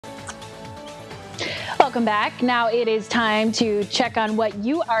Welcome back. Now it is time to check on what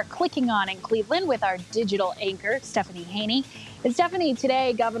you are clicking on in Cleveland with our digital anchor, Stephanie Haney. And Stephanie,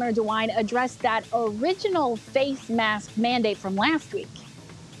 today, Governor DeWine addressed that original face mask mandate from last week.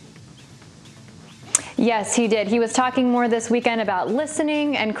 Yes, he did. He was talking more this weekend about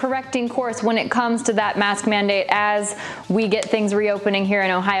listening and correcting course when it comes to that mask mandate as we get things reopening here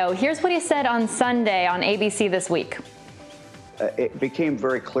in Ohio. Here's what he said on Sunday on ABC This Week. It became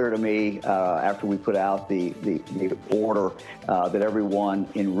very clear to me after we put out the order that everyone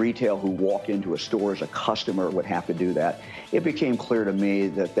in retail who walked into a store as a customer would have to do that. It became clear to me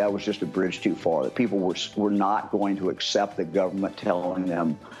that that was just a bridge too far, that people were not going to accept the government telling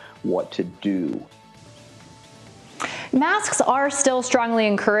them what to do. Masks are still strongly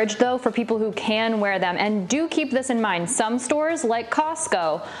encouraged, though, for people who can wear them. And do keep this in mind. Some stores, like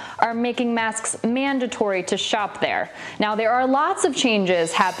Costco, are making masks mandatory to shop there. Now, there are lots of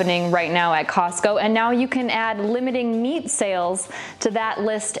changes happening right now at Costco, and now you can add limiting meat sales to that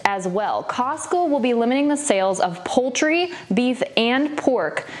list as well. Costco will be limiting the sales of poultry, beef, and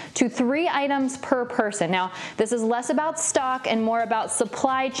pork to 3 items per person. Now, this is less about stock and more about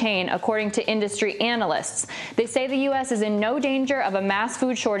supply chain, according to industry analysts. They say the U.S. is in no danger of a mass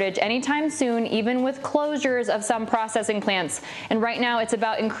food shortage anytime soon, even with closures of some processing plants. And right now, it's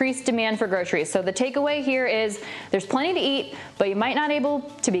about increased demand for groceries. So the takeaway here is there's plenty to eat, but you might not able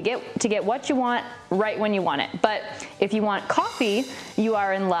to get what you want right when you want it. But if you want coffee, you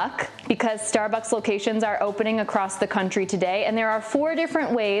are in luck because Starbucks locations are opening across the country today, and there are 4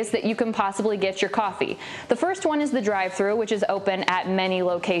 different ways that you can possibly get your coffee. The first one is the drive-thru, which is open at many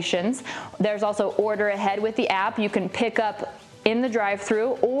locations. There's also order ahead with the app. You can pick up in the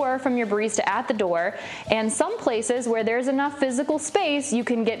drive-thru or from your barista at the door. And some places where there's enough physical space, you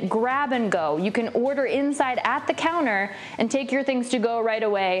can get grab and go. You can order inside at the counter and take your things to go right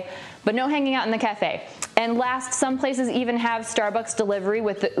away, but no hanging out in the cafe. And last, some places even have Starbucks delivery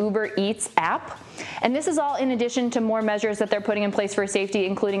with the Uber Eats app. And this is all in addition to more measures that they're putting in place for safety,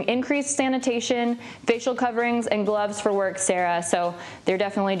 including increased sanitation, facial coverings, and gloves for work, Sarah. So they're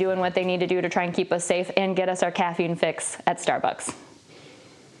definitely doing what they need to do to try and keep us safe and get us our caffeine fix at Starbucks.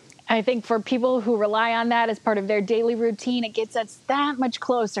 I think for people who rely on that as part of their daily routine, it gets us that much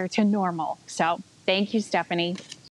closer to normal. So thank you, Stephanie.